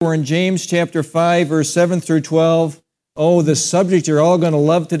We're in James chapter 5, verse 7 through 12. Oh, the subject you're all going to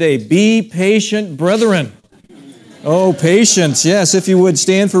love today. Be patient, brethren. Oh, patience. Yes, if you would,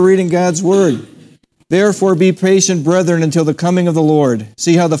 stand for reading God's word. Therefore be patient, brethren, until the coming of the Lord.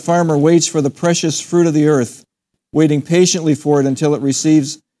 See how the farmer waits for the precious fruit of the earth, waiting patiently for it until it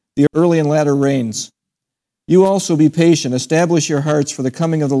receives the early and latter rains. You also be patient. Establish your hearts, for the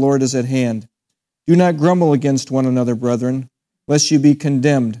coming of the Lord is at hand. Do not grumble against one another, brethren, lest you be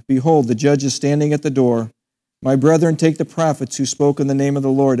condemned. Behold, the judge is standing at the door. My brethren, take the prophets who spoke in the name of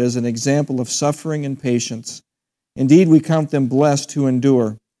the Lord as an example of suffering and patience. Indeed, we count them blessed who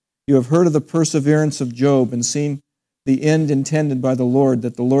endure. You have heard of the perseverance of Job and seen the end intended by the Lord,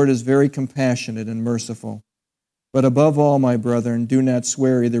 that the Lord is very compassionate and merciful. But above all, my brethren, do not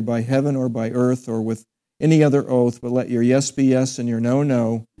swear either by heaven or by earth or with any other oath, but let your yes be yes and your no,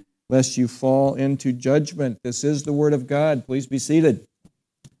 no, lest you fall into judgment. This is the word of God. Please be seated.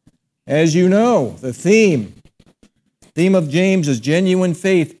 As you know, the theme of James is genuine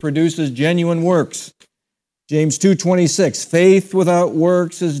faith produces genuine works. James 2:26, faith without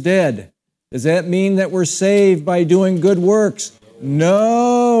works is dead. Does that mean that we're saved by doing good works?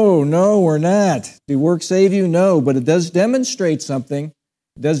 No, we're not. Do works save you? No, but it does demonstrate something.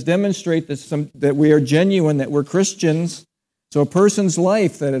 It does demonstrate that we are genuine, that we're Christians. So a person's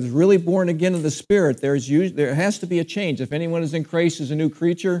life that is really born again of the Spirit, there has to be a change. If anyone is in Christ is a new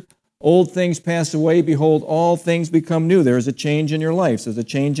creature, old things pass away, behold, all things become new. There is a change in your life. There's a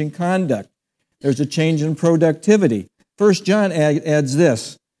change in conduct. There's a change in productivity. 1 John adds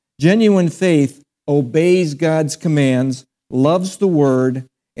this, genuine faith obeys God's commands, loves the Word,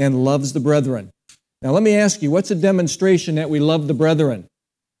 and loves the brethren. Now let me ask you, what's a demonstration that we love the brethren?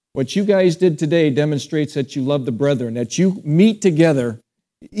 What you guys did today demonstrates that you love the brethren, that you meet together,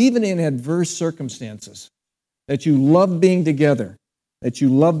 even in adverse circumstances, that you love being together,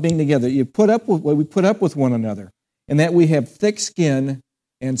 You put up with one another, and that we have thick skin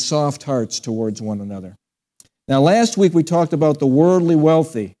and soft hearts towards one another. Now, last week we talked about the worldly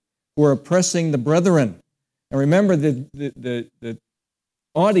wealthy who are oppressing the brethren. And remember, the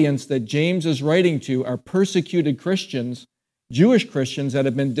audience that James is writing to are persecuted Christians, Jewish Christians that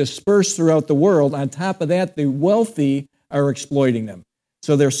have been dispersed throughout the world. On top of that, the wealthy are exploiting them.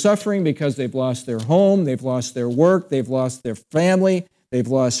 So they're suffering because they've lost their home, they've lost their work, they've lost their family, they've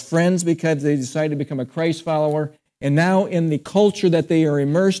lost friends because they decided to become a Christ follower. And now in the culture that they are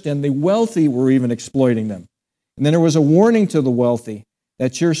immersed in, the wealthy were even exploiting them. And then there was a warning to the wealthy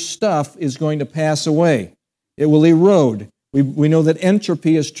that your stuff is going to pass away. It will erode. We know that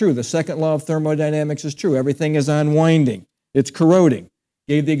entropy is true. The second law of thermodynamics is true. Everything is unwinding. It's corroding.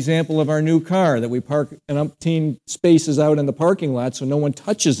 Gave the example of our new car that we park an umpteen spaces out in the parking lot so no one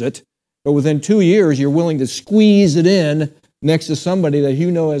touches it. But within 2 years, you're willing to squeeze it in next to somebody that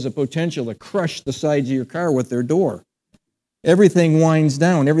you know has a potential to crush the sides of your car with their door. Everything winds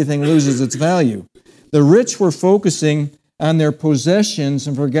down. Everything loses its value. The rich were focusing on their possessions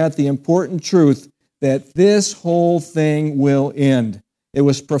and forgot the important truth that this whole thing will end. It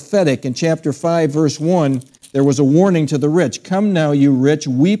was prophetic. In chapter 5, verse 1, there was a warning to the rich. Come now, you rich,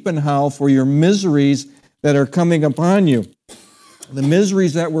 weep and howl for your miseries that are coming upon you. The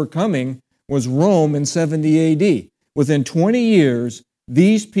miseries that were coming was Rome in 70 A.D. Within 20 years,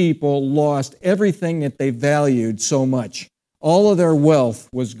 these people lost everything that they valued so much. All of their wealth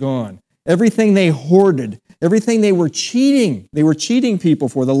was gone. Everything they hoarded, everything they were cheating people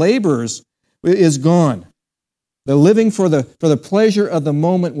for, the laborers, is gone. The living for the pleasure of the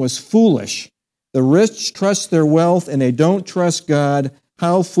moment was foolish. The rich trust their wealth and they don't trust God.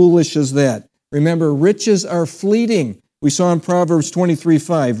 How foolish is that? Remember, riches are fleeting. We saw in Proverbs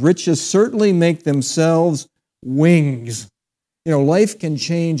 23:5, riches certainly make themselves wings. You know, life can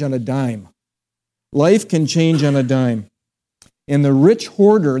change on a dime. Life can change on a dime. And the rich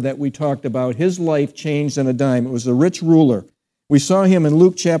hoarder that we talked about, his life changed on a dime. It was the rich ruler. We saw him in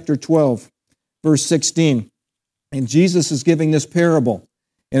Luke chapter 12, verse 16. And Jesus is giving this parable.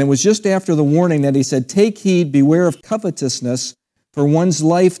 And it was just after the warning that he said, take heed, beware of covetousness, for one's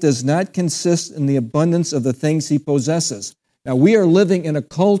life does not consist in the abundance of the things he possesses. Now, we are living in a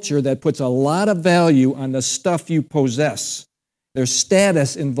culture that puts a lot of value on the stuff you possess. There's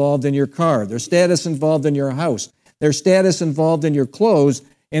status involved in your car. There's status involved in your house. There's status involved in your clothes.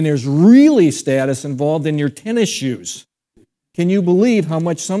 And there's really status involved in your tennis shoes. Can you believe how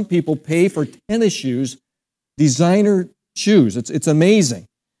much some people pay for tennis shoes, designer shoes? It's amazing.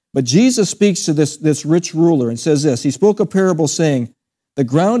 But Jesus speaks to this rich ruler and says this. He spoke a parable saying, the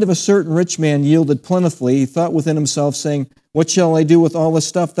ground of a certain rich man yielded plentifully. He thought within himself, saying, what shall I do with all the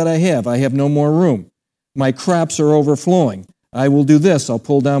stuff that I have? I have no more room. My crops are overflowing. I will do this. I'll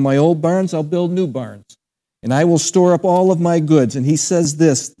pull down my old barns, I'll build new barns. And I will store up all of my goods. And he says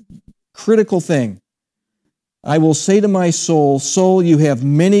this critical thing. I will say to my soul, soul, you have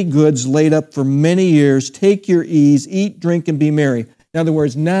many goods laid up for many years. Take your ease, eat, drink, and be merry. In other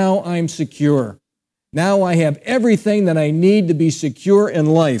words, now I'm secure. Now I have everything that I need to be secure in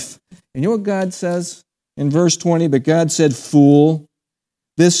life. And you know what God says in verse 20? But God said, fool,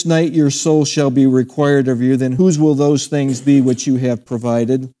 this night your soul shall be required of you. Then whose will those things be which you have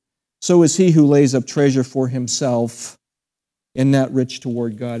provided? So is he who lays up treasure for himself and not rich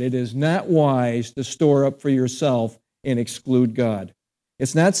toward God. It is not wise to store up for yourself and exclude God.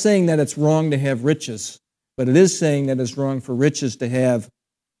 It's not saying that it's wrong to have riches, but it is saying that it's wrong for riches to have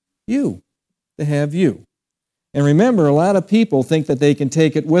you. And remember, a lot of people think that they can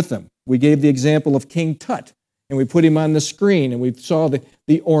take it with them. We gave the example of King Tut, and we put him on the screen, and we saw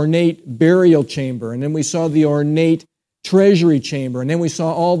the ornate burial chamber, and then we saw the ornate treasury chamber, and then we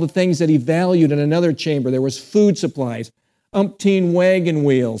saw all the things that he valued in another chamber. There was food supplies, umpteen wagon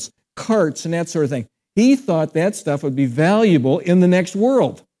wheels, carts, and that sort of thing. He thought that stuff would be valuable in the next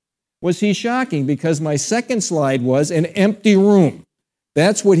world. Was he shocking? Because my second slide was an empty room.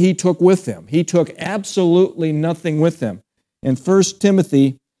 That's what he took with him. He took absolutely nothing with him. And 1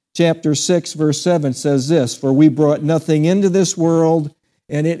 Timothy chapter 6, verse 7 says this, for we brought nothing into this world,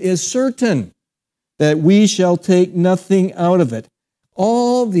 and it is certain that we shall take nothing out of it.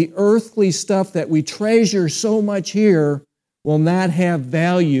 All the earthly stuff that we treasure so much here will not have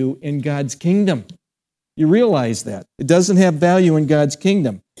value in God's kingdom. You realize that. It doesn't have value in God's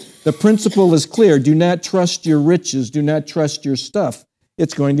kingdom. The principle is clear. Do not trust your riches. Do not trust your stuff.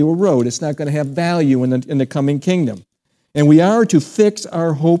 It's going to erode. It's not going to have value in the coming kingdom. And we are to fix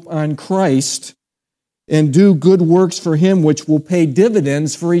our hope on Christ and do good works for Him, which will pay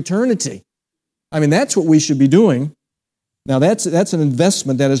dividends for eternity. I mean, that's what we should be doing. Now, that's an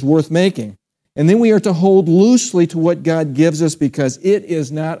investment that is worth making. And then we are to hold loosely to what God gives us because it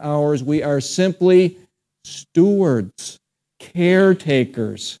is not ours. We are simply stewards,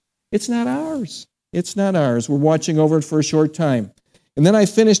 caretakers. It's not ours. It's not ours. We're watching over it for a short time. And then I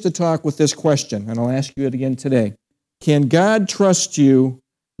finished the talk with this question, and I'll ask you it again today. Can God trust you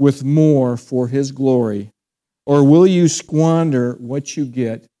with more for His glory, or will you squander what you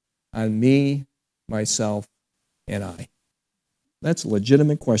get on me, myself, and I? That's a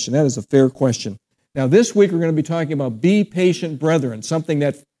legitimate question. That is a fair question. Now, this week we're going to be talking about be patient, brethren, something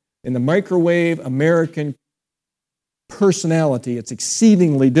that in the microwave American personality, it's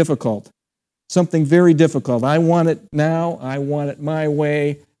exceedingly difficult. Something very difficult. I want it now. I want it my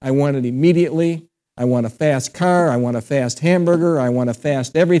way. I want it immediately. I want a fast car. I want a fast hamburger. I want a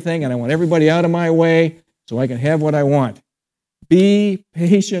fast everything, and I want everybody out of my way so I can have what I want. Be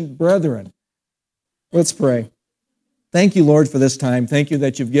patient, brethren. Let's pray. Thank you, Lord, for this time. Thank you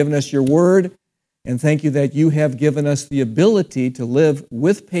that you've given us your word, and thank you that you have given us the ability to live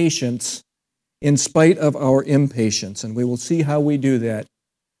with patience in spite of our impatience. And we will see how we do that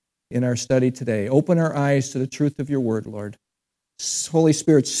in our study today. Open our eyes to the truth of your word, Lord. Holy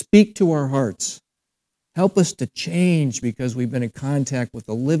Spirit, speak to our hearts. Help us to change because we've been in contact with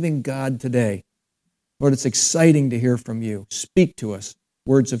the living God today. Lord, it's exciting to hear from you. Speak to us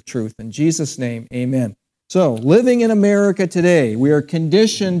words of truth. In Jesus' name, amen. So, living in America today, we are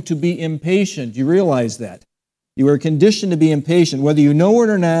conditioned to be impatient. You realize that? You are conditioned to be impatient. Whether you know it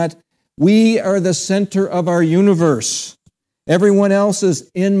or not, we are the center of our universe. Everyone else is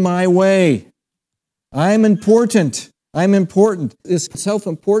in my way. I'm important. I'm important. This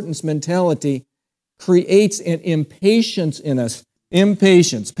self-importance mentality creates an impatience in us.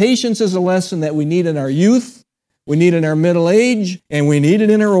 Impatience. Patience is a lesson that we need in our youth, we need in our middle age, and we need it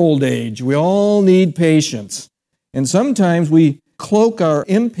in our old age. We all need patience. And sometimes we cloak our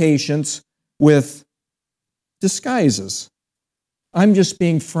impatience with disguises. I'm just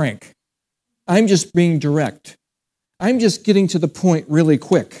being frank. I'm just being direct. I'm just getting to the point really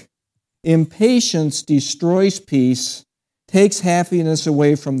quick. Impatience destroys peace, takes happiness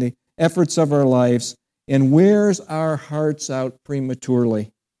away from the efforts of our lives, and wears our hearts out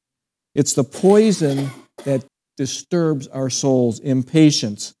prematurely. It's the poison that disturbs our souls,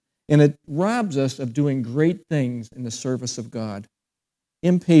 impatience, and it robs us of doing great things in the service of God.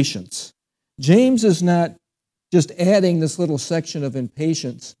 Impatience. James is not just adding this little section of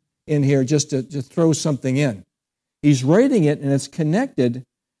impatience in here just to throw something in. He's writing it, and it's connected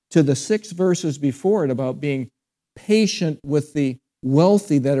to the 6 verses before it about being patient with the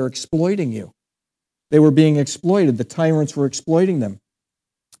wealthy that are exploiting you. They were being exploited. The tyrants were exploiting them.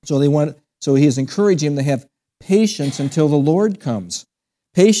 So he is encouraging them to have patience until the Lord comes.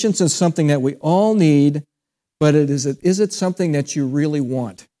 Patience is something that we all need, but is it something that you really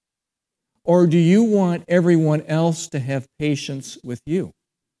want? Or do you want everyone else to have patience with you?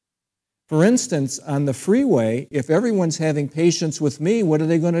 For instance, on the freeway, if everyone's having patience with me, what are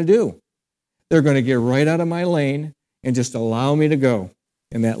they going to do? They're going to get right out of my lane and just allow me to go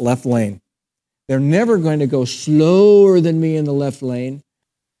in that left lane. They're never going to go slower than me in the left lane.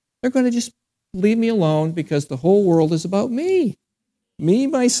 They're going to just leave me alone because the whole world is about me. Me,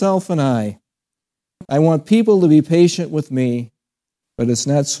 myself, and I. I want people to be patient with me, but it's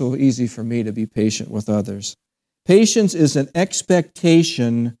not so easy for me to be patient with others. Patience is an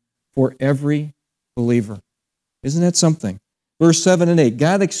expectation for every believer. Isn't that something? Verse 7 and 8,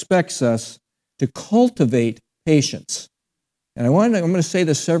 God expects us to cultivate patience. And I'm going to say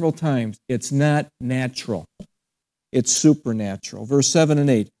this several times. It's not natural. It's supernatural. Verse 7 and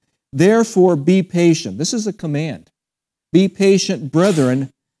 8, therefore be patient. This is a command. Be patient,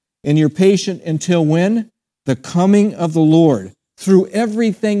 brethren, and you're patient until when? The coming of the Lord. Through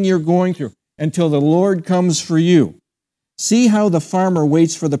everything you're going through, until the Lord comes for you. See how the farmer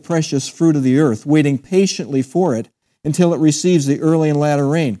waits for the precious fruit of the earth, waiting patiently for it until it receives the early and latter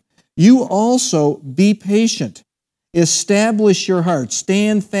rain. You also be patient. Establish your heart.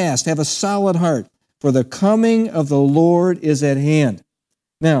 Stand fast. Have a solid heart, for the coming of the Lord is at hand.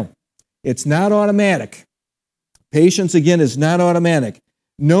 Now, it's not automatic. Patience, again, is not automatic.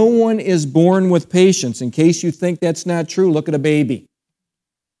 No one is born with patience. In case you think that's not true, look at a baby.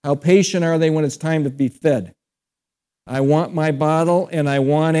 How patient are they when it's time to be fed? I want my bottle and I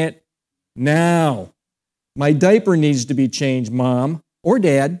want it now. My diaper needs to be changed, Mom or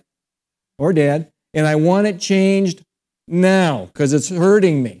Dad, and I want it changed now because it's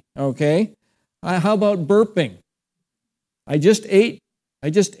hurting me, okay? How about burping? I just ate,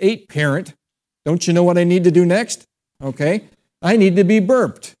 parent. Don't you know what I need to do next? Okay? I need to be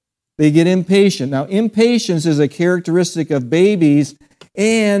burped. They get impatient. Now, impatience is a characteristic of babies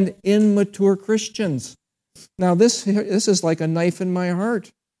and immature Christians. Now, this is like a knife in my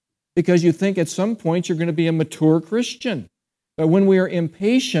heart because you think at some point you're going to be a mature Christian. But when we are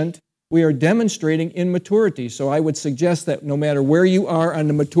impatient, we are demonstrating immaturity. So I would suggest that no matter where you are on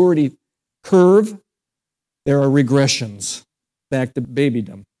the maturity curve, there are regressions back to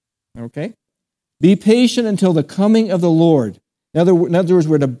babydom. Okay? Be patient until the coming of the Lord. In other words,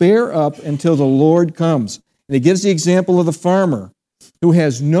 we're to bear up until the Lord comes. And he gives the example of the farmer who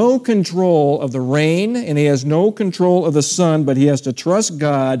has no control of the rain and he has no control of the sun, but he has to trust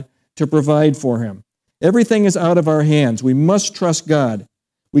God to provide for him. Everything is out of our hands. We must trust God.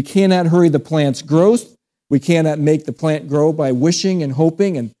 We cannot hurry the plant's growth. We cannot make the plant grow by wishing and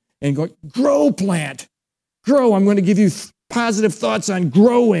hoping and going, grow, plant, grow. I'm going to give you positive thoughts on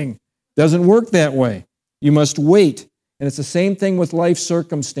growing. Doesn't work that way. You must wait. And it's the same thing with life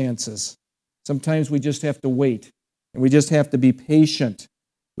circumstances. Sometimes we just have to wait. And we just have to be patient.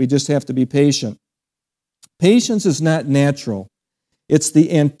 We just have to be patient. Patience is not natural. It's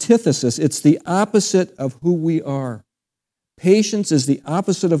the antithesis. It's the opposite of who we are. Patience is the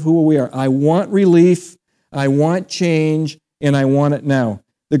opposite of who we are. I want relief, I want change, and I want it now.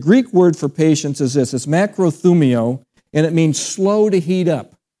 The Greek word for patience is this. It's makrothumio, and it means slow to heat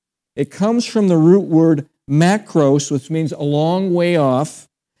up. It comes from the root word makros, which means a long way off,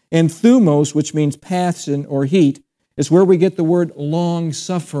 and thumos, which means passion or heat, is where we get the word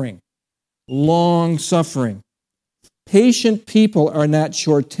long-suffering. Long-suffering. Patient people are not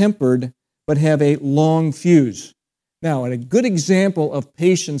short-tempered, but have a long fuse. Now, a good example of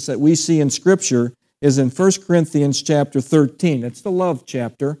patience that we see in Scripture is in 1 Corinthians chapter 13. It's the love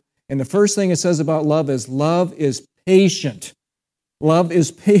chapter. And the first thing it says about love is patient. Love is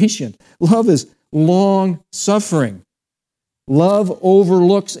patient. Love is long-suffering. Love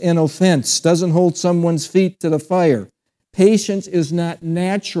overlooks an offense, doesn't hold someone's feet to the fire. Patience is not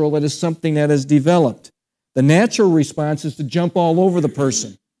natural. It is something that is developed. The natural response is to jump all over the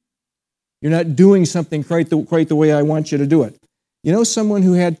person. You're not doing something quite the way I want you to do it. You know, someone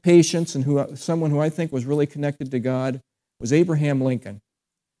who had patience and someone who I think was really connected to God was Abraham Lincoln.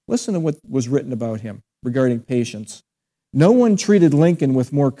 Listen to what was written about him regarding patience. No one treated Lincoln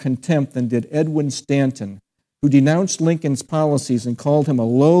with more contempt than did Edwin Stanton, who denounced Lincoln's policies and called him a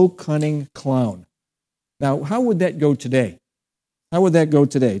low, cunning clown. Now, how would that go today? How would that go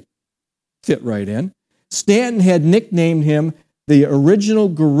today? Fit right in. Stanton had nicknamed him the original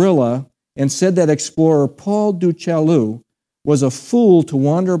guerrilla and said that explorer Paul du Chaillu was a fool to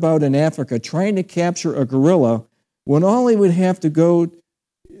wander about in Africa trying to capture a gorilla when all he would have to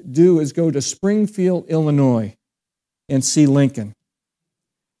do is go to Springfield, Illinois, and see Lincoln.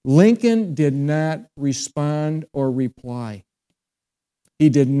 Lincoln did not respond or reply. He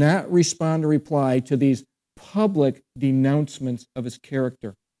did not respond or reply to these public denouncements of his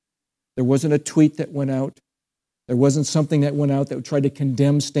character. There wasn't a tweet that went out. There wasn't something that went out that tried to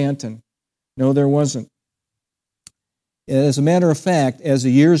condemn Stanton. No, there wasn't. As a matter of fact, as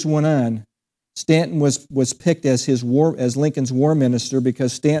the years went on, Stanton was picked as Lincoln's war minister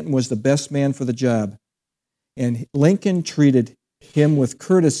because Stanton was the best man for the job. And Lincoln treated him with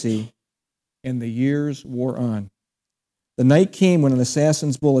courtesy, and the years wore on. The night came when an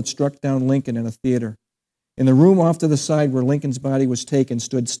assassin's bullet struck down Lincoln in a theater. In the room off to the side where Lincoln's body was taken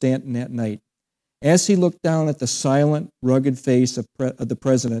stood Stanton that night. As he looked down at the silent, rugged face of the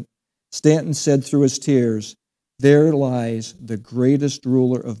president, Stanton said through his tears, "There lies the greatest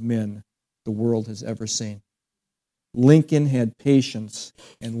ruler of men the world has ever seen." Lincoln had patience,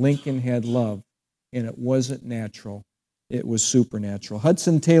 and Lincoln had love, and it wasn't natural. It was supernatural.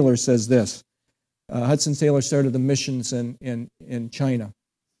 Hudson Taylor says this. Hudson Taylor started the missions in China.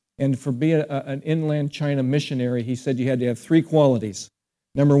 And for being an inland China missionary, he said you had to have 3 qualities.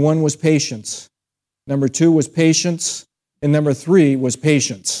 Number 1 was patience. Number 2 was patience. And number 3 was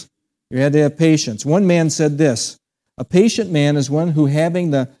patience. You had to have patience. One man said this, "A patient man is one who,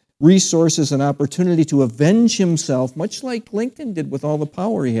 having the resources and opportunity to avenge himself, much like Lincoln did with all the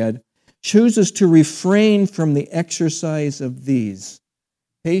power he had, chooses to refrain from the exercise of these."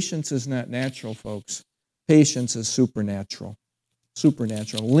 Patience is not natural, folks. Patience is supernatural.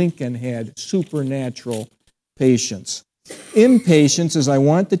 Supernatural. Lincoln had supernatural patience. Impatience is I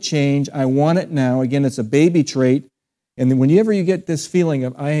want the change, I want it now. Again, it's a baby trait. And whenever you get this feeling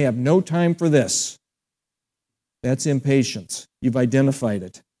of, I have no time for this, that's impatience. You've identified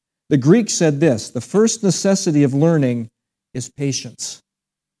it. The Greeks said this, the first necessity of learning is patience.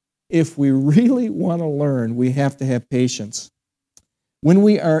 If we really want to learn, we have to have patience. When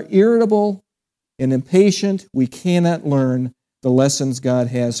we are irritable and impatient, we cannot learn the lessons God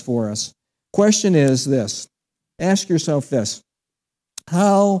has for us. Question is this. Ask yourself this.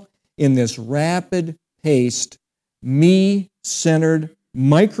 How in this rapid-paced, me-centered,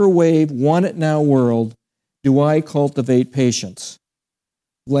 microwave, want-it-now world do I cultivate patience?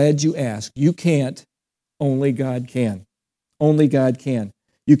 Glad you asked. You can't. Only God can. Only God can.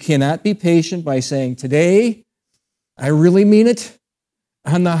 You cannot be patient by saying, today, I really mean it.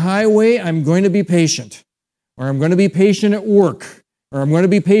 On the highway, I'm going to be patient. Or I'm going to be patient at work. Or I'm going to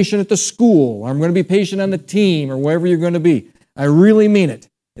be patient at the school. Or I'm going to be patient on the team, or wherever you're going to be. I really mean it.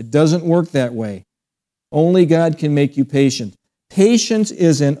 It doesn't work that way. Only God can make you patient. Patience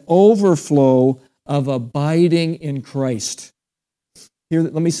is an overflow of abiding in Christ. Here,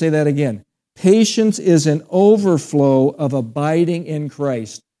 let me say that again. Patience is an overflow of abiding in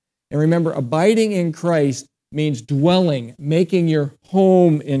Christ. And remember, abiding in Christ means dwelling, making your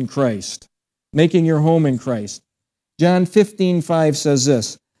home in Christ. Making your home in Christ. John 15:5 says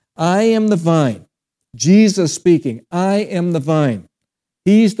this, I am the vine. Jesus speaking, I am the vine.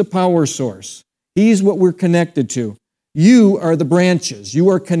 He's the power source. He's what we're connected to. You are the branches. You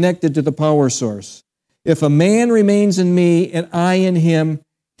are connected to the power source. If a man remains in me and I in him,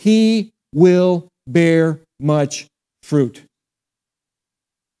 he will bear much fruit.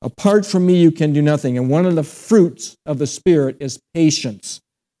 Apart from me, you can do nothing. And one of the fruits of the Spirit is patience.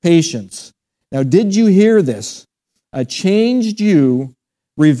 Patience. Now, did you hear this? A changed you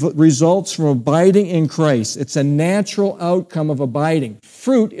results from abiding in Christ. It's a natural outcome of abiding.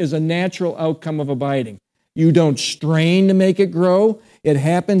 Fruit is a natural outcome of abiding. You don't strain to make it grow. It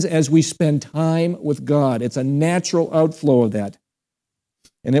happens as we spend time with God. It's a natural outflow of that.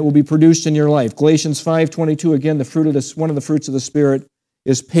 And it will be produced in your life. Galatians 5:22, again, one of the fruits of the Spirit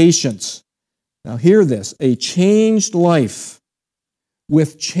is patience. Now hear this, a changed life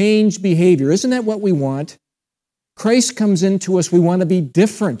with changed behavior. Isn't that what we want? Christ comes into us, we want to be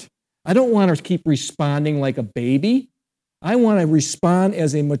different. I don't want to keep responding like a baby. I want to respond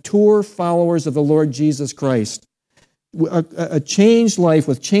as a mature followers of the Lord Jesus Christ. A changed life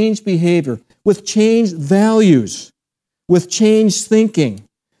with changed behavior, with changed values, with changed thinking,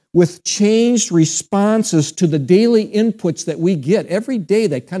 with changed responses to the daily inputs that we get every day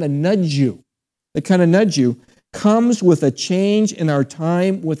that kind of nudge you, comes with a change in our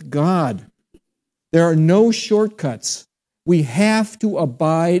time with God. There are no shortcuts. We have to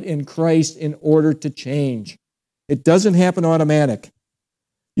abide in Christ in order to change. It doesn't happen automatic.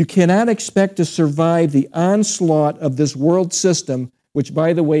 You cannot expect to survive the onslaught of this world system, which,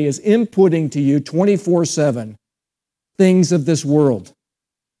 by the way, is inputting to you 24/7 things of this world,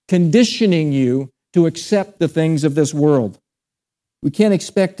 conditioning you to accept the things of this world. We can't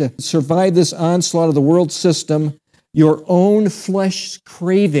expect to survive this onslaught of the world system, your own flesh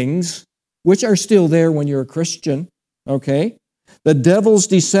cravings, which are still there when you're a Christian, okay? The devil's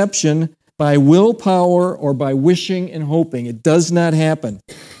deception by willpower or by wishing and hoping. It does not happen.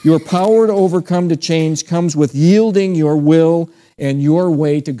 Your power to overcome, to change, comes with yielding your will and your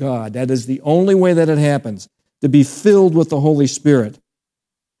way to God. That is the only way that it happens, to be filled with the Holy Spirit.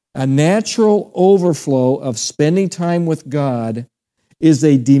 A natural overflow of spending time with God is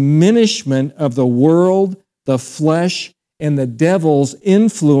a diminishment of the world, the flesh, and the devil's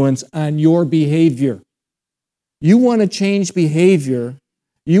influence on your behavior. You want to change behavior,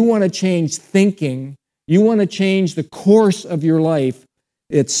 you want to change thinking, you want to change the course of your life.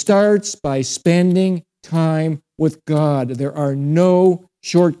 It starts by spending time with God. There are no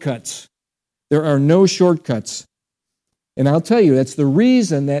shortcuts. There are no shortcuts. And I'll tell you, that's the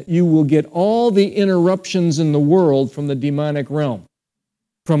reason that you will get all the interruptions in the world from the demonic realm.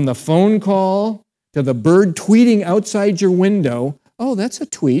 From the phone call to the bird tweeting outside your window. Oh, that's a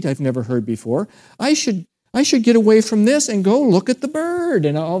tweet I've never heard before. I should get away from this and go look at the bird.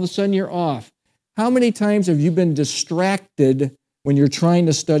 And all of a sudden you're off. How many times have you been distracted when you're trying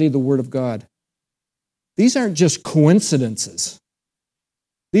to study the Word of God? These aren't just coincidences.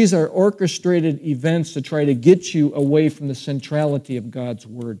 These are orchestrated events to try to get you away from the centrality of God's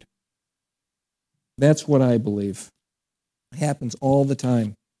Word. That's what I believe. It happens all the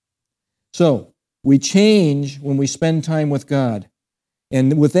time. So, we change when we spend time with God.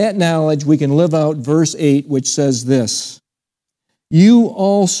 And with that knowledge, we can live out verse 8, which says this: You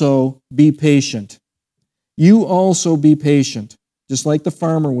also be patient. You also be patient, just like the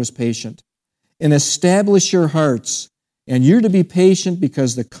farmer was patient. And establish your hearts. And you're to be patient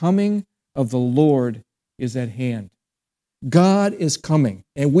because the coming of the Lord is at hand. God is coming,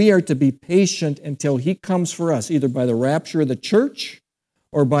 and we are to be patient until He comes for us, either by the rapture of the church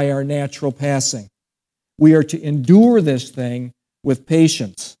or by our natural passing. We are to endure this thing with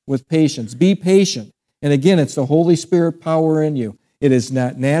patience, Be patient. And again, it's the Holy Spirit power in you. It is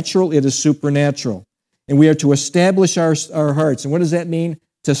not natural, it is supernatural. And we are to establish our hearts. And what does that mean?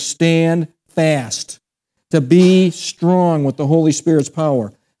 To stand fast, to be strong with the Holy Spirit's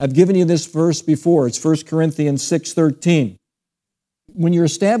power. I've given you this verse before. It's 1 Corinthians 6:13. When you're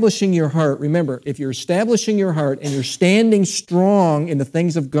establishing your heart, remember, if you're establishing your heart and you're standing strong in the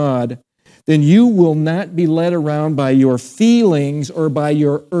things of God, then you will not be led around by your feelings or by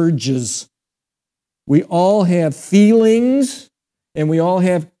your urges. We all have feelings and we all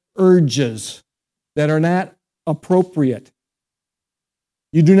have urges that are not appropriate.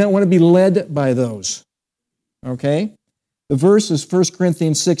 You do not want to be led by those. Okay? The verse is 1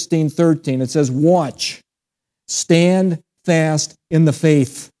 Corinthians 16:13. It says, watch, stand fast in the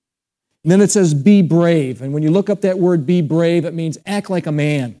faith. And then it says, be brave. And when you look up that word, be brave, it means act like a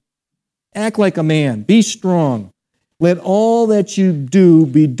man. Act like a man. Be strong. Let all that you do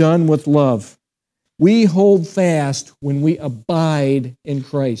be done with love. We hold fast when we abide in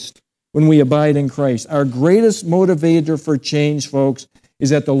Christ. When we abide in Christ. Our greatest motivator for change, folks, is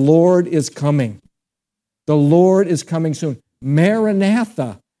that the Lord is coming. The Lord is coming soon.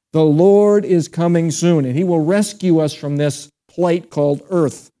 Maranatha, the Lord is coming soon, and He will rescue us from this plight called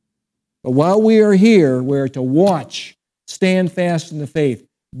earth. But while we are here, we're to watch, stand fast in the faith,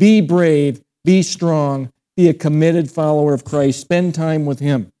 be brave, be strong, be a committed follower of Christ, spend time with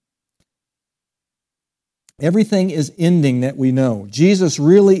Him. Everything is ending that we know. Jesus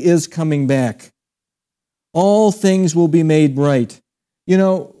really is coming back. All things will be made right. You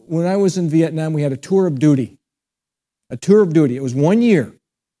know, when I was in Vietnam, we had a tour of duty. A tour of duty. It was 1 year.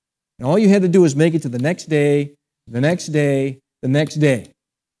 And all you had to do was make it to the next day, the next day, the next day.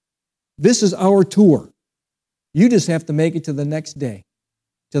 This is our tour. You just have to make it to the next day,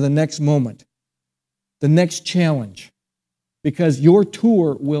 to the next moment, the next challenge, because your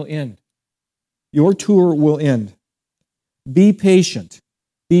tour will end. Your tour will end. Be patient.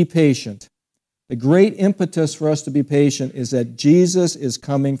 Be patient. The great impetus for us to be patient is that Jesus is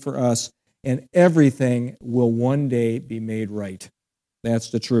coming for us, and everything will one day be made right. That's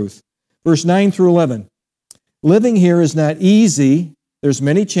the truth. Verse 9 through 11. Living here is not easy. There's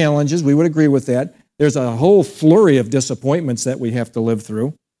many challenges. We would agree with that. There's a whole flurry of disappointments that we have to live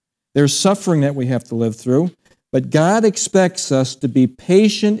through. There's suffering that we have to live through. But God expects us to be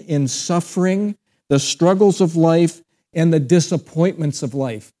patient in suffering, the struggles of life, and the disappointments of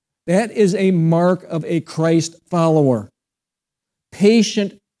life. That is a mark of a Christ follower.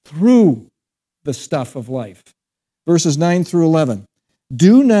 Patient through the stuff of life. Verses 9 through 11.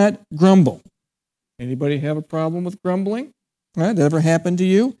 Do not grumble. Anybody have a problem with grumbling? That ever happened to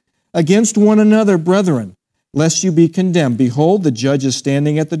you? Against one another, brethren, lest you be condemned. Behold, the judge is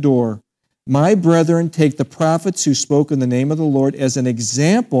standing at the door. My brethren, take the prophets who spoke in the name of the Lord as an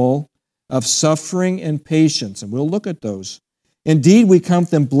example of suffering and patience. And we'll look at those. Indeed, we count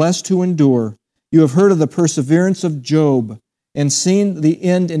them blessed who endure. You have heard of the perseverance of Job and seen the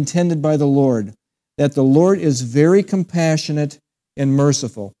end intended by the Lord, that the Lord is very compassionate and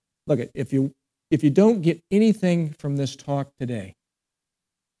merciful. Look, if you don't get anything from this talk today,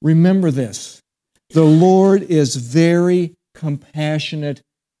 remember this. The Lord is very compassionate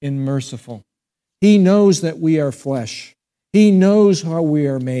and merciful. He knows that we are flesh. He knows how we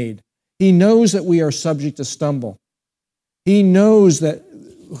are made. He knows that we are subject to stumble. He knows that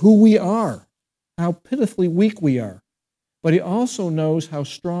who we are, how pitifully weak we are. But He also knows how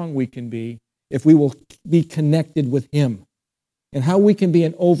strong we can be if we will be connected with Him, and how we can be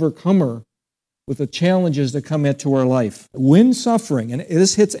an overcomer with the challenges that come into our life. When suffering, and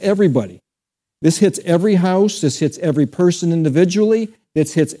this hits everybody, this hits every house, this hits every person individually,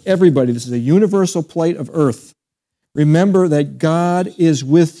 this hits everybody. This is a universal plight of earth. Remember that God is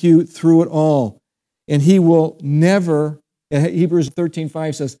with you through it all, and He will never, Hebrews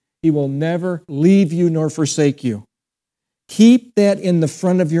 13:5 says, He will never leave you nor forsake you. Keep that in the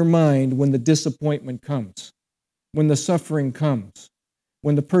front of your mind when the disappointment comes, when the suffering comes,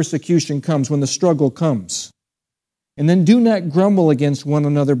 when the persecution comes, when the struggle comes. And then do not grumble against one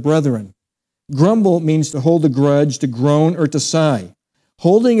another, brethren. Grumble means to hold a grudge, to groan, or to sigh.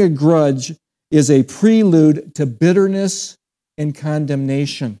 Holding a grudge is a prelude to bitterness and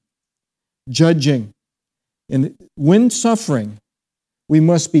condemnation, judging. And when suffering, we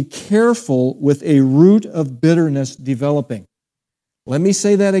must be careful with a root of bitterness developing. Let me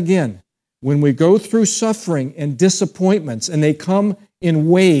say that again. When we go through suffering and disappointments, and they come in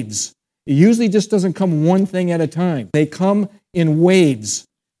waves, it usually just doesn't come one thing at a time. They come in waves.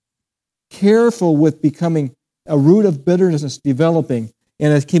 Careful with becoming a root of bitterness developing,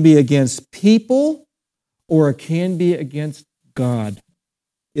 and it can be against people or it can be against God.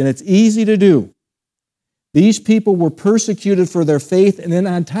 And it's easy to do. These people were persecuted for their faith, and then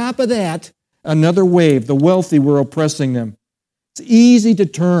on top of that, another wave. The wealthy were oppressing them. It's easy to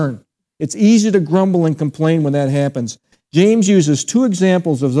turn. It's easy to grumble and complain when that happens. James uses two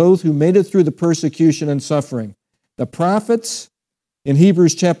examples of those who made it through the persecution and suffering. The prophets in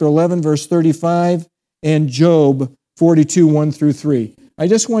Hebrews chapter 11, verse 35, and Job 42, 1 through 3. I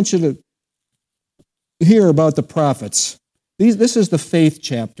just want you to hear about the prophets. This is the faith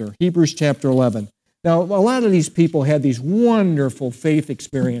chapter, Hebrews chapter 11. Now, a lot of these people had these wonderful faith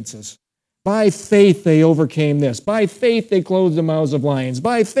experiences. By faith, they overcame this. By faith, they closed the mouths of lions.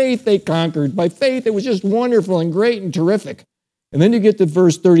 By faith, they conquered. By faith, it was just wonderful and great and terrific. And then you get to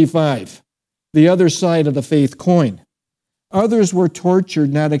verse 35, the other side of the faith coin. Others were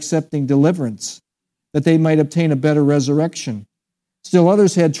tortured, not accepting deliverance, that they might obtain a better resurrection. Still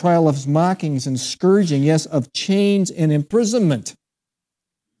others had trial of mockings and scourging, yes, of chains and imprisonment.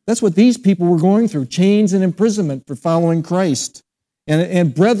 That's what these people were going through, chains and imprisonment for following Christ.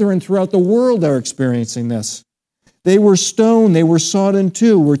 And brethren throughout the world are experiencing this. They were stoned, they were sawed in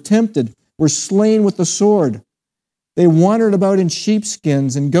two, were tempted, were slain with the sword. They wandered about in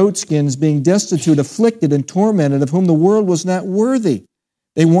sheepskins and goatskins, being destitute, afflicted, and tormented, of whom the world was not worthy.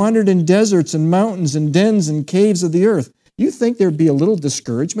 They wandered in deserts and mountains and dens and caves of the earth. You think there'd be a little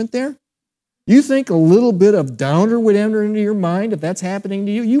discouragement there? You think a little bit of downer would enter into your mind if that's happening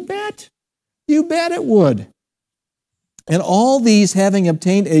to you? You bet. You bet it would. And all these having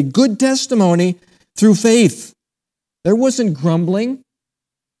obtained a good testimony through faith. There wasn't grumbling.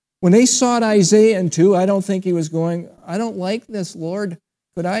 When they sought Isaiah in 2, I don't think he was going, I don't like this, Lord.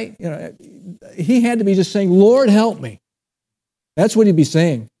 Could I, he had to be just saying, Lord, help me. That's what he'd be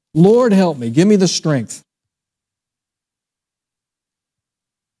saying. Lord, help me. Give me the strength.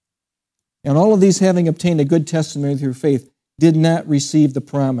 And all of these having obtained a good testimony through faith did not receive the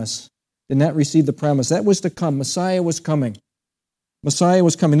promise. Did not receive the promise. That was to come. Messiah was coming. Messiah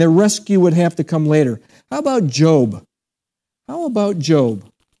was coming. Their rescue would have to come later. How about Job? How about Job?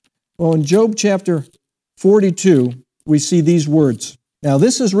 Well, in Job chapter 42, we see these words. Now,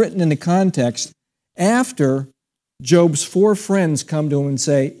 this is written in the context after Job's 4 friends come to him and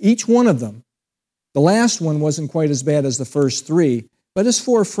say, each one of them, the last one wasn't quite as bad as the first 3, but his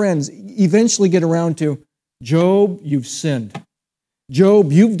 4 friends eventually get around to, Job, you've sinned.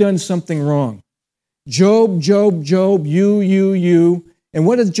 Job, you've done something wrong. Job, you. And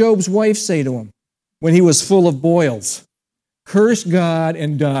what did Job's wife say to him when he was full of boils? Curse God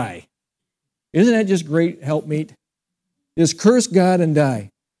and die. Isn't that just great helpmeet? Just curse God and die.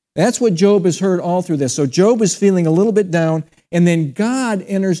 That's what Job has heard all through this. So Job is feeling a little bit down, and then God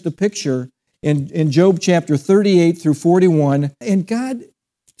enters the picture in Job chapter 38 through 41, and God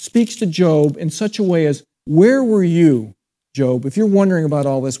speaks to Job in such a way as, where were you, Job? If you're wondering about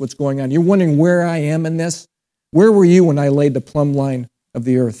all this, what's going on, you're wondering where I am in this, Where were you when I laid the plumb line of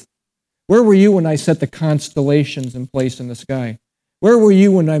the earth? Where were you when I set the constellations in place in the sky? Where were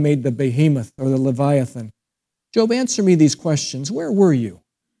you when I made the behemoth or the Leviathan? Job, answer me these questions. Where were you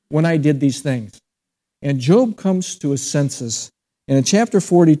when I did these things? And Job comes to his senses. And in chapter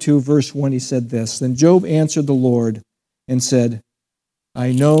 42, verse 1, he said this, Then Job answered the Lord and said,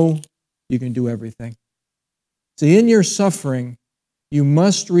 I know you can do everything. See, in your suffering, you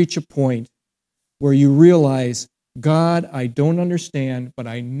must reach a point where you realize, God, I don't understand, but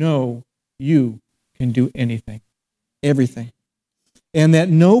I know you can do anything, everything. And that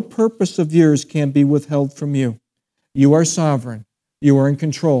no purpose of yours can be withheld from you. You are sovereign. You are in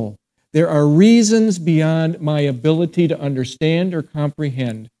control. There are reasons beyond my ability to understand or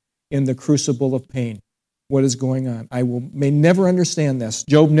comprehend in the crucible of pain what is going on. May never understand this.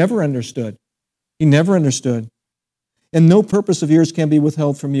 Job never understood. He never understood. And no purpose of yours can be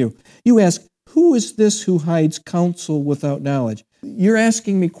withheld from you. You ask, who is this who hides counsel without knowledge? You're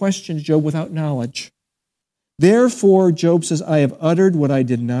asking me questions, Job, without knowledge. Therefore, Job says, I have uttered what I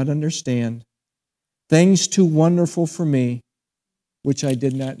did not understand, things too wonderful for me, which I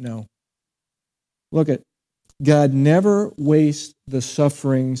did not know. Look at, God never wastes the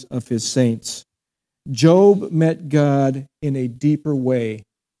sufferings of his saints. Job met God in a deeper way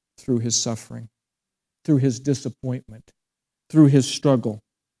through his suffering, through his disappointment, through his struggle.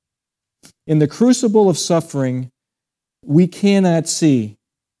 In the crucible of suffering, we cannot see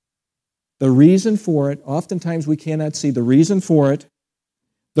the reason for it. Oftentimes we cannot see the reason for it,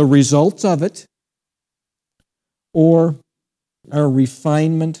 the results of it, or our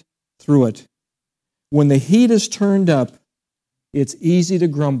refinement through it. When the heat is turned up, it's easy to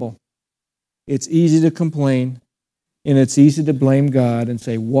grumble. It's easy to complain. And it's easy to blame God and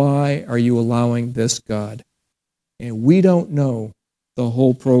say, why are you allowing this, God? And we don't know the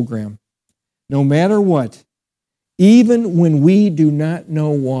whole program. No matter what, even when we do not know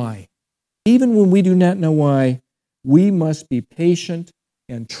why, we must be patient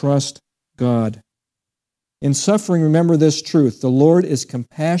and trust God. In suffering, remember this truth. The Lord is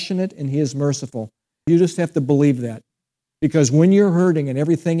compassionate and he is merciful. You just have to believe that. Because when you're hurting and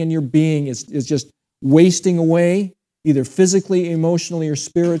everything in your being is just wasting away, either physically, emotionally, or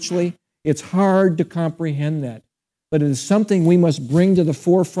spiritually, it's hard to comprehend that. But it is something we must bring to the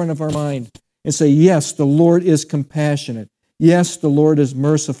forefront of our mind and say, yes, the Lord is compassionate. Yes, the Lord is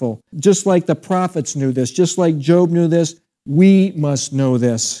merciful. Just like the prophets knew this, just like Job knew this, we must know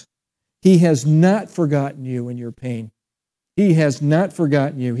this. He has not forgotten you in your pain. He has not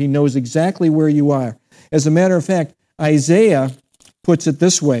forgotten you. He knows exactly where you are. As a matter of fact, Isaiah puts it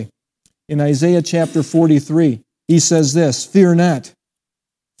this way. In Isaiah chapter 43, he says this, fear not,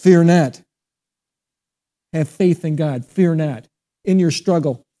 fear not. Have faith in God, fear not. In your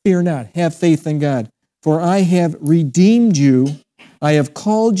struggle, fear not, have faith in God. For I have redeemed you, I have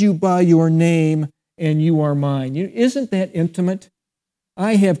called you by your name, and you are mine. Isn't that intimate?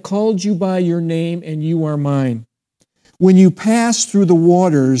 I have called you by your name, and you are mine. When you pass through the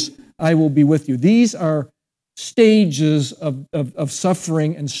waters, I will be with you. These are stages of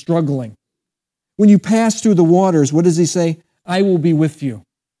suffering and struggling. When you pass through the waters, what does he say? I will be with you.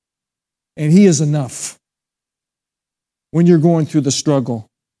 And he is enough when you're going through the struggle.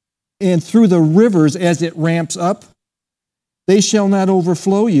 And through the rivers, as it ramps up, they shall not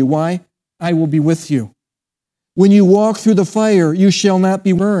overflow you. Why? I will be with you. When you walk through the fire, you shall not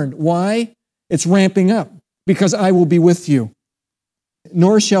be burned. Why? It's ramping up, because I will be with you.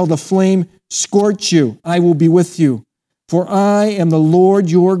 Nor shall the flame scorch you. I will be with you. For I am the Lord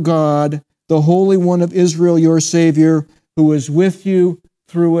your God, the Holy One of Israel, your Savior, who is with you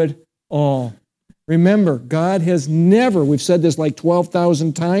through it all. Remember, God has never, we've said this like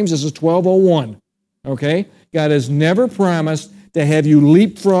 12,000 times, this is 1201, okay? God has never promised to have you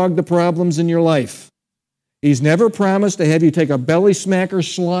leapfrog the problems in your life. He's never promised to have you take a belly smacker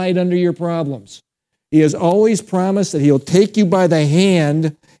slide under your problems. He has always promised that he'll take you by the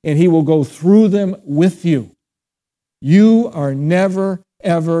hand and he will go through them with you. You are never,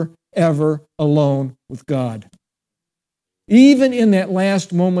 ever, ever alone with God. Even in that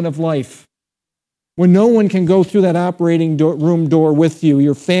last moment of life, when no one can go through that operating room door with you,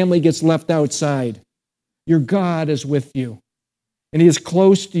 your family gets left outside, your God is with you. And he is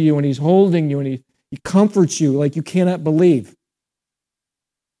close to you and he's holding you and he comforts you like you cannot believe.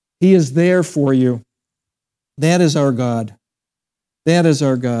 He is there for you. That is our God. That is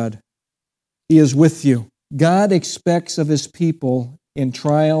our God. He is with you. God expects of his people in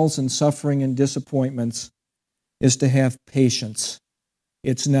trials and suffering and disappointments is to have patience.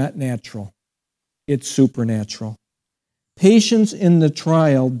 It's not natural. It's supernatural. Patience in the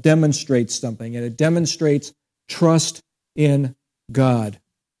trial demonstrates something, and it demonstrates trust in God.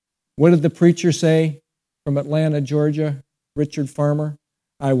 What did the preacher say from Atlanta, Georgia, Richard Farmer?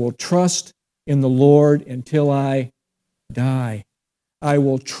 I will trust in the Lord until I die. I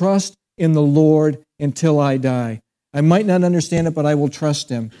will trust in the Lord until I die. I might not understand it, but I will trust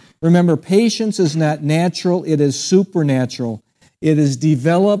Him. Remember, patience is not natural, it is supernatural. It is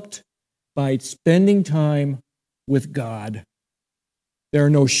developed by spending time with God. There are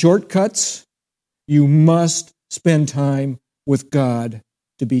no shortcuts. You must spend time with God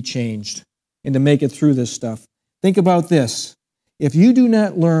to be changed and to make it through this stuff. Think about this. If you do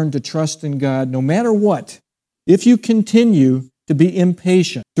not learn to trust in God, no matter what, if you continue to be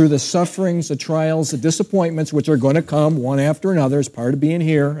impatient through the sufferings, the trials, the disappointments, which are going to come one after another as part of being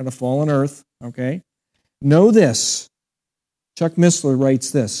here on a fallen earth, okay? Know this. Chuck Missler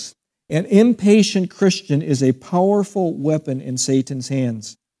writes this: an impatient Christian is a powerful weapon in Satan's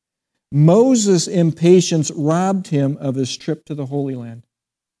hands. Moses' impatience robbed him of his trip to the Holy Land.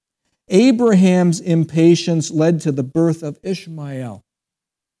 Abraham's impatience led to the birth of Ishmael.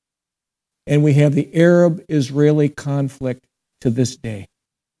 And we have the Arab-Israeli conflict to this day.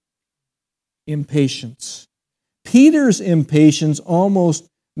 Impatience. Peter's impatience almost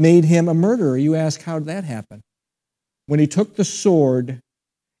made him a murderer. You ask, how did that happen? When he took the sword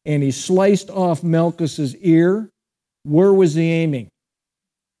and he sliced off Malchus's ear, where was he aiming?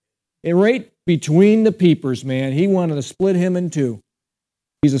 Right between the peepers, man. He wanted to split him in two.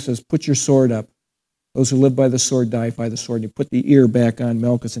 Jesus says, put your sword up. Those who live by the sword die by the sword. And he put the ear back on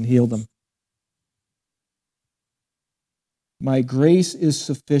Malchus and healed him. My grace is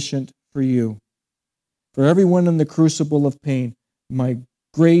sufficient for you. For everyone in the crucible of pain, my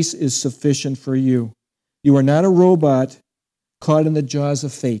grace is sufficient for you. You are not a robot caught in the jaws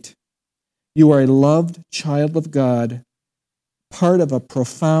of fate. You are a loved child of God, part of a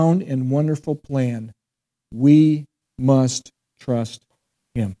profound and wonderful plan. We must trust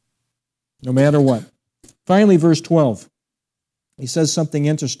Him, no matter what. Finally, verse 12. He says something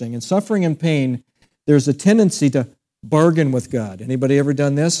interesting. In suffering and pain, there's a tendency to bargain with God. Anybody ever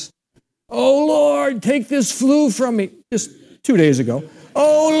done this? Oh, Lord, take this flu from me. Just 2 days ago.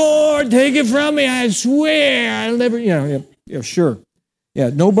 Oh, Lord, take it from me. I swear I'll never, sure. Yeah,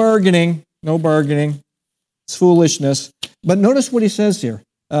 no bargaining, no bargaining. It's foolishness. But notice what he says here.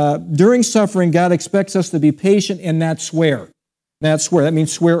 During suffering, God expects us to be patient and not swear. Not swear. That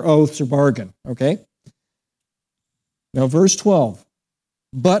means swear oaths or bargain, okay? Now, verse 12.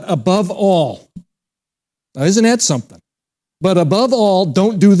 But above all, now isn't that something? But above all,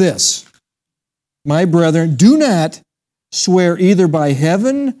 don't do this. My brethren, do not swear either by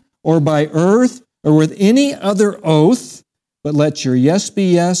heaven or by earth or with any other oath, but let your yes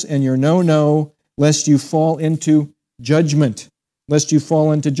be yes and your no, no, lest you fall into judgment. Lest you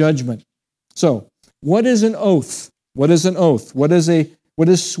fall into judgment. So, what is an oath? What is an oath? What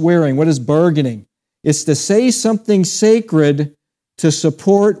is swearing? What is bargaining? It's to say something sacred to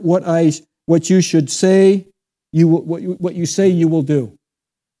support what you should say. What you say you will do.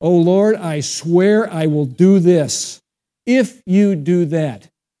 Oh Lord, I swear I will do this. If you do that,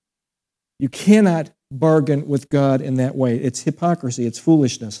 you cannot bargain with God in that way. It's hypocrisy. It's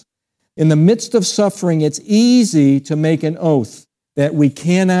foolishness. In the midst of suffering, it's easy to make an oath that we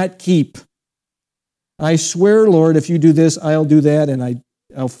cannot keep. I swear, Lord, if you do this, I'll do that, and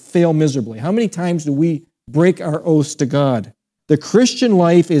I'll fail miserably. How many times do we break our oaths to God? The Christian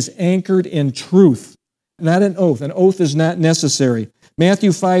life is anchored in truth, not an oath. An oath is not necessary. Matthew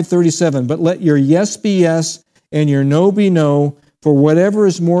 5:37, but let your yes be yes and your no be no, for whatever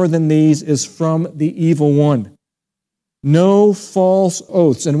is more than these is from the evil one. No false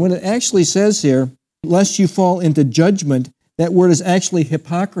oaths. And when it actually says here, lest you fall into judgment, that word is actually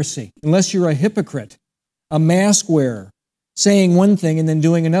hypocrisy. Unless you're a hypocrite, a mask wearer, saying one thing and then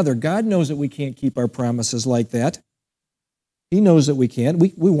doing another. God knows that we can't keep our promises like that. He knows that we can't.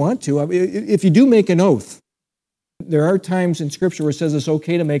 We want to. If you do make an oath, there are times in Scripture where it says it's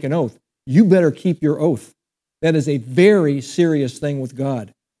okay to make an oath. You better keep your oath. That is a very serious thing with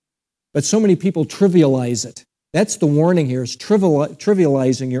God. But so many people trivialize it. That's the warning here, is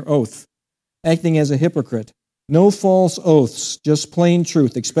trivializing your oath, acting as a hypocrite. No false oaths, just plain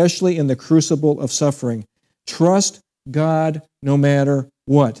truth, especially in the crucible of suffering. Trust God no matter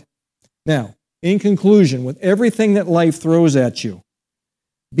what. Now, in conclusion, with everything that life throws at you,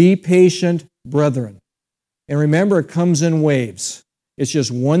 be patient, brethren. And remember, it comes in waves. It's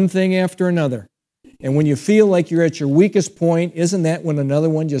just one thing after another. And when you feel like you're at your weakest point, isn't that when another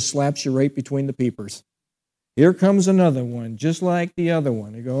one just slaps you right between the peepers? Here comes another one, just like the other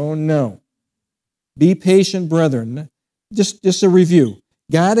one. You go, oh no. Be patient, brethren. Just a review.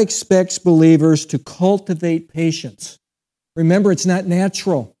 God expects believers to cultivate patience. Remember, it's not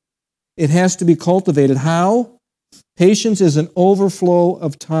natural. It has to be cultivated. How? Patience is an overflow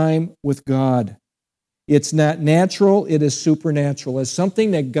of time with God. It's not natural, it is supernatural. It's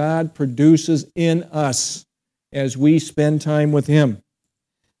something that God produces in us as we spend time with Him.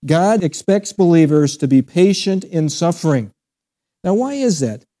 God expects believers to be patient in suffering. Now, why is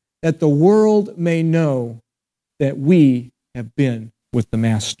that? That the world may know that we have been with the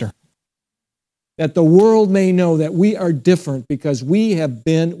Master. That the world may know that we are different because we have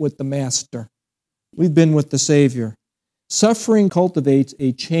been with the Master. We've been with the Savior. Suffering cultivates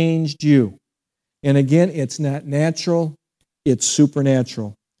a changed you. And again, it's not natural, it's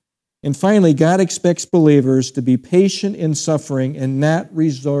supernatural. And finally, God expects believers to be patient in suffering and not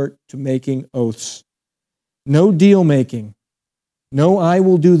resort to making oaths. No deal making. No, I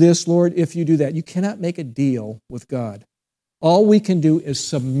will do this, Lord, if you do that. You cannot make a deal with God. All we can do is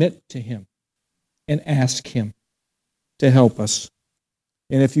submit to Him and ask Him to help us.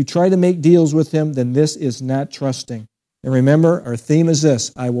 And if you try to make deals with Him, then this is not trusting. And remember, our theme is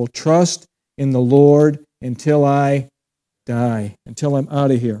this: I will trust in the Lord until I die, until I'm out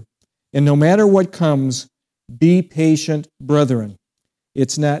of here. And no matter what comes, be patient, brethren.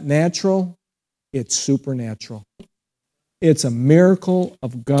 It's not natural, it's supernatural. It's a miracle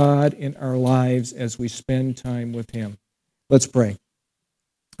of God in our lives as we spend time with Him. Let's pray.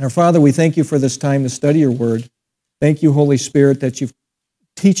 Our Father, we thank You for this time to study Your Word. Thank You, Holy Spirit, that You're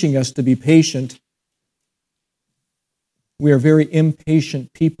teaching us to be patient. We are very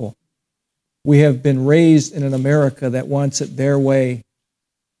impatient people. We have been raised in an America that wants it their way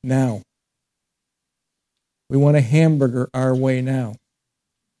now. We want a hamburger our way now.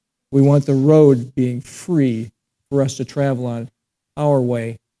 We want the road being free for us to travel on our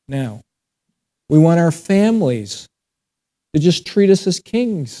way now. We want our families to just treat us as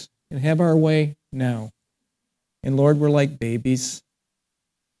kings and have our way now. And Lord, we're like babies.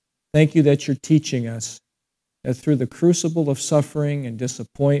 Thank You that You're teaching us that through the crucible of suffering and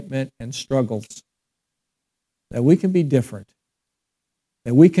disappointment and struggles, that we can be different,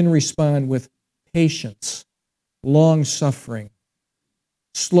 that we can respond with patience, long-suffering,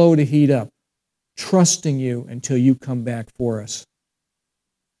 slow to heat up, trusting You until You come back for us.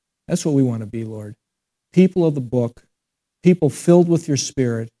 That's what we want to be, Lord. People of the book, people filled with Your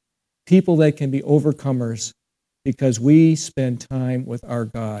Spirit, people that can be overcomers because we spend time with our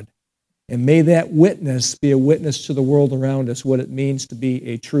God. And may that witness be a witness to the world around us what it means to be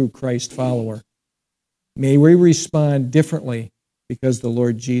a true Christ follower. May we respond differently because the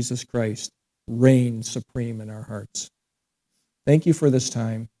Lord Jesus Christ reigns supreme in our hearts. Thank You for this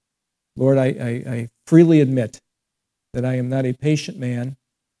time. Lord, I freely admit that I am not a patient man,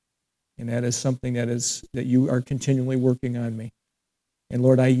 and that is something that You are continually working on me. And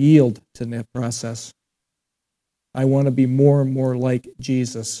Lord, I yield to that process. I want to be more and more like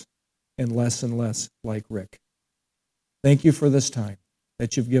Jesus and less like Rick. Thank You for this time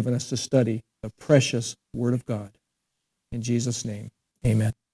that You've given us to study the precious Word of God. In Jesus' name, amen.